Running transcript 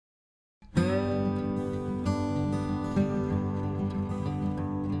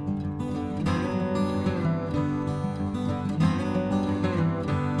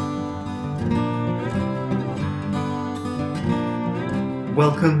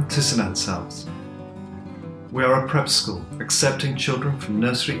Welcome to St Anselm's. We are a prep school accepting children from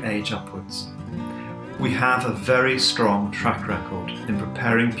nursery age upwards. We have a very strong track record in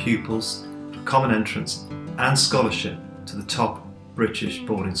preparing pupils for common entrance and scholarship to the top British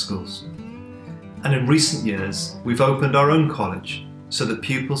boarding schools. And in recent years, we've opened our own college so that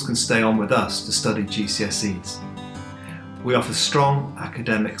pupils can stay on with us to study GCSEs. We offer strong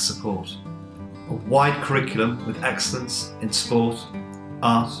academic support, a wide curriculum with excellence in sport,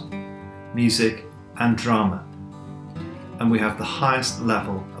 art, music and drama, and we have the highest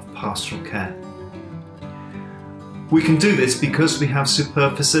level of pastoral care. We can do this because we have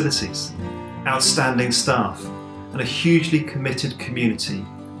superb facilities, outstanding staff and a hugely committed community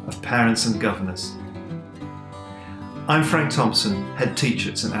of parents and governors. I'm Frank Thompson, head teacher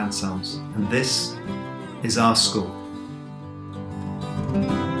at St Anselm's, and this is our school.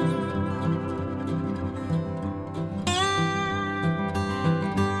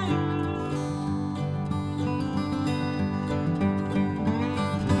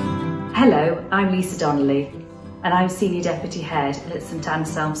 Hello, I'm Lisa Donnelly and I'm Senior Deputy Head at St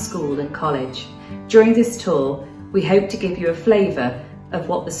Anselm's School and College. During this tour, we hope to give you a flavour of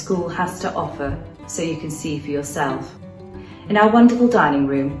what the school has to offer so you can see for yourself. In our wonderful dining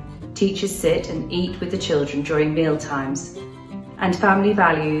room, teachers sit and eat with the children during meal times, and family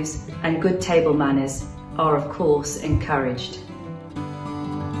values and good table manners are of course encouraged.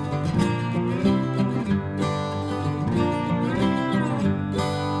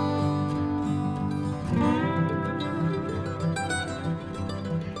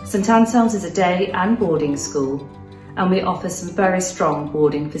 St Anselm's is a day and boarding school, and we offer some very strong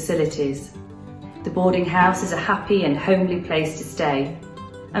boarding facilities. The boarding house is a happy and homely place to stay,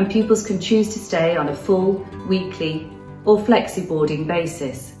 and pupils can choose to stay on a full, weekly or flexi boarding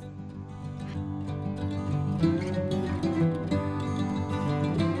basis.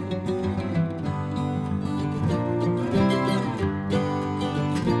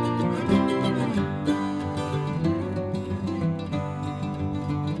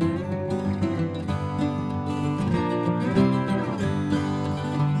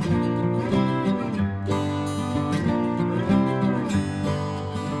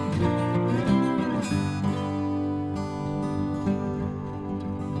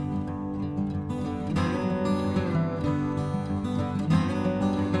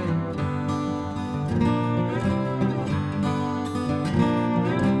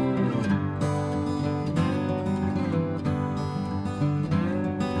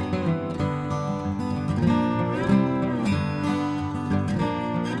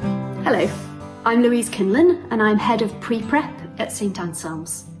 Hello, I'm Louise Kinlan and I'm Head of Pre-Prep at St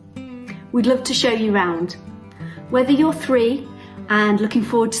Anselm's. We'd love to show you round. Whether you're 3 and looking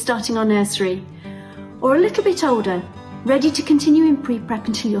forward to starting our nursery, or a little bit older, ready to continue in pre-prep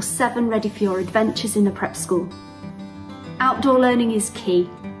until you're 7, ready for your adventures in the prep school. Outdoor learning is key,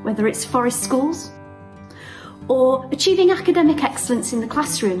 whether it's forest schools or achieving academic excellence in the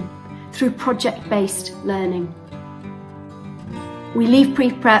classroom through project-based learning. We leave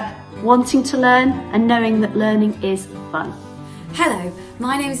pre-prep wanting to learn and knowing that learning is fun. Hello,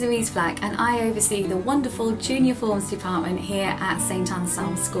 my name is Louise Flack and I oversee the wonderful Junior Forms department here at St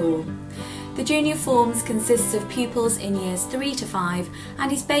Anselm's School. The Junior Forms consists of pupils in years 3 to 5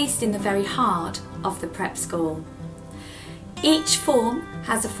 and is based in the very heart of the prep school. Each form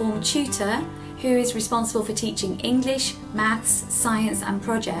has a form tutor who is responsible for teaching English, maths, science and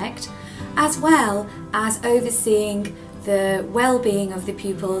project, as well as overseeing the well-being of the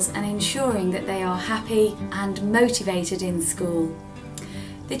pupils and ensuring that they are happy and motivated in school.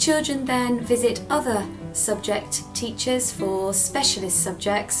 The children then visit other subject teachers for specialist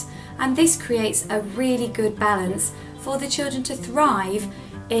subjects, and this creates a really good balance for the children to thrive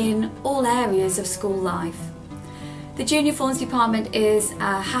in all areas of school life. The Junior Forms department is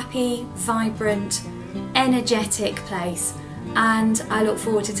a happy, vibrant, energetic place, and I look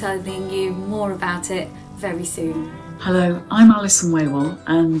forward to telling you more about it very soon. Hello, I'm Alison Waywell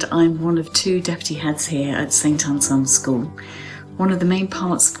and I'm one of 2 deputy heads here at St Anselm's School. One of the main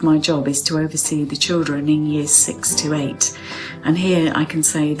parts of my job is to oversee the children in years 6 to 8, and here I can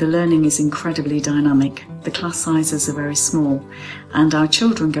say the learning is incredibly dynamic. The class sizes are very small and our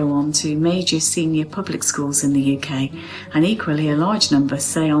children go on to major senior public schools in the UK, and equally a large number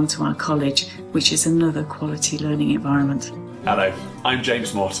stay on to our college, which is another quality learning environment. Hello, I'm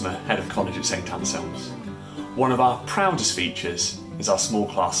James Mortimer, Head of College at St Anselm's. One of our proudest features is our small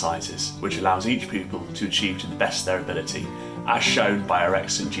class sizes, which allows each pupil to achieve to the best of their ability, as shown by our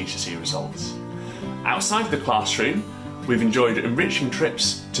excellent GCSE results. Outside of the classroom, we've enjoyed enriching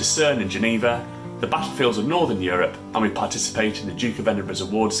trips to CERN in Geneva, the battlefields of Northern Europe, and we participate in the Duke of Edinburgh's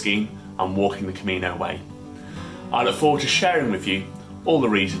award scheme and Walking the Camino Way. I look forward to sharing with you all the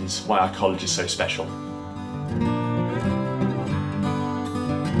reasons why our college is so special.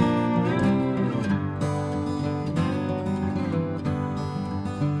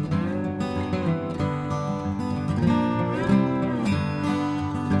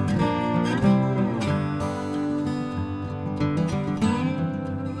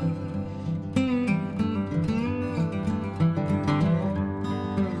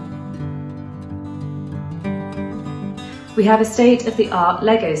 We have a state-of-the-art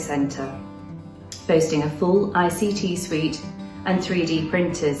Lego Centre, boasting a full ICT suite and 3D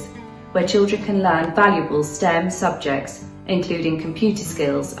printers, where children can learn valuable STEM subjects, including computer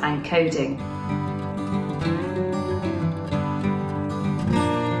skills and coding.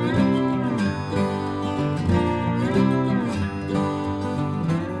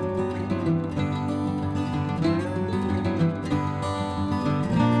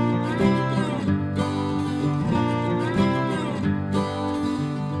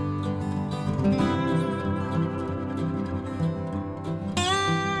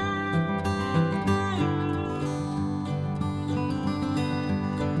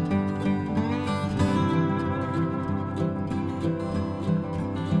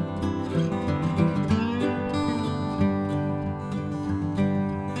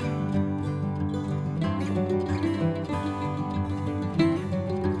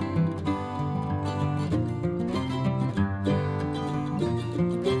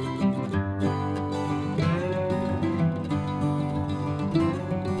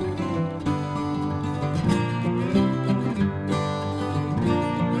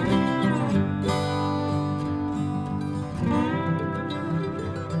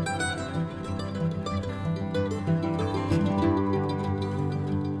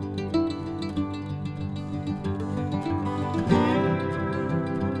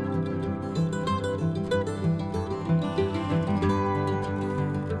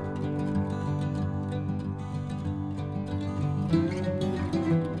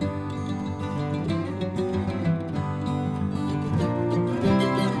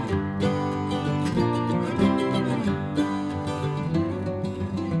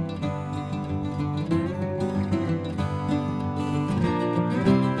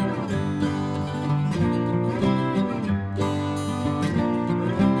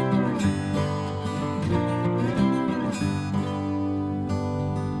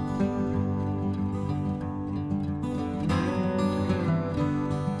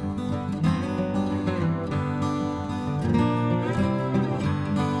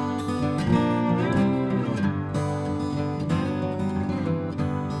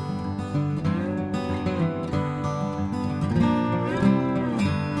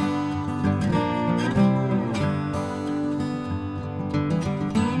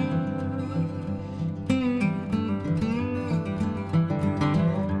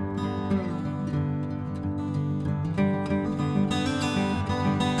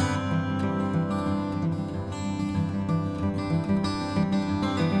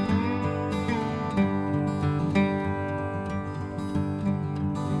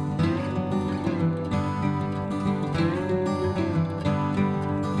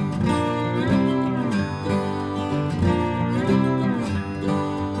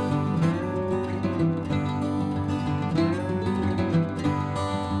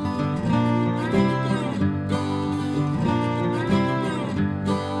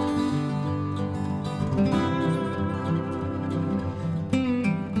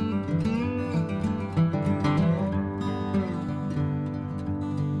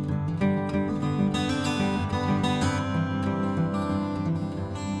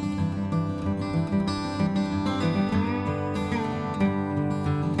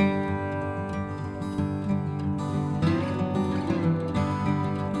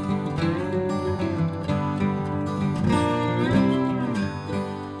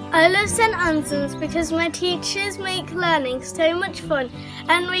 I love St Anselm's because my teachers make learning so much fun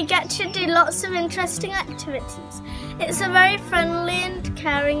and we get to do lots of interesting activities. It's a very friendly and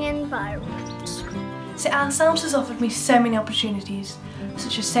caring environment. St Anselm's has offered me so many opportunities,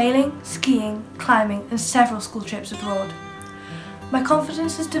 such as sailing, skiing, climbing and several school trips abroad. My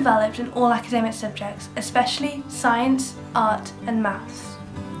confidence has developed in all academic subjects, especially science, art and maths.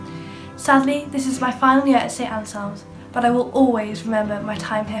 Sadly, this is my final year at St Anselm's, but I will always remember my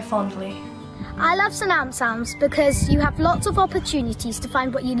time here fondly. I love St Anselm's because you have lots of opportunities to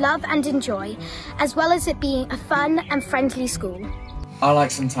find what you love and enjoy, as well as it being a fun and friendly school. I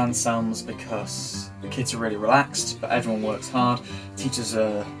like St Anselm's because the kids are really relaxed, but everyone works hard. Teachers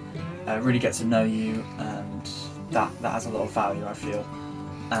are really get to know you, and that has a lot of value, I feel.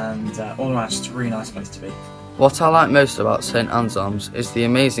 And all around, just a really nice place to be. What I like most about St Anselm's is the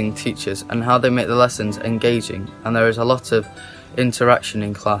amazing teachers and how they make the lessons engaging, and there is a lot of interaction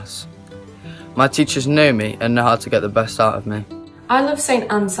in class. My teachers know me and know how to get the best out of me. I love St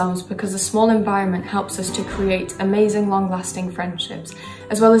Anselm's because the small environment helps us to create amazing long-lasting friendships,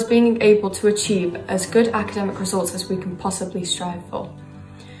 as well as being able to achieve as good academic results as we can possibly strive for.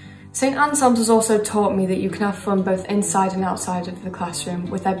 St Anselm's has also taught me that you can have fun both inside and outside of the classroom,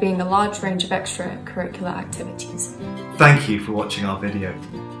 with there being a large range of extracurricular activities. Thank you for watching our video.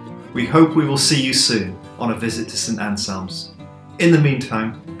 We hope we will see you soon on a visit to St Anselm's. In the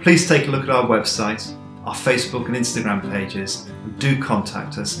meantime, please take a look at our website, our Facebook and Instagram pages, and do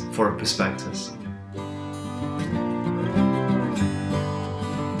contact us for a prospectus.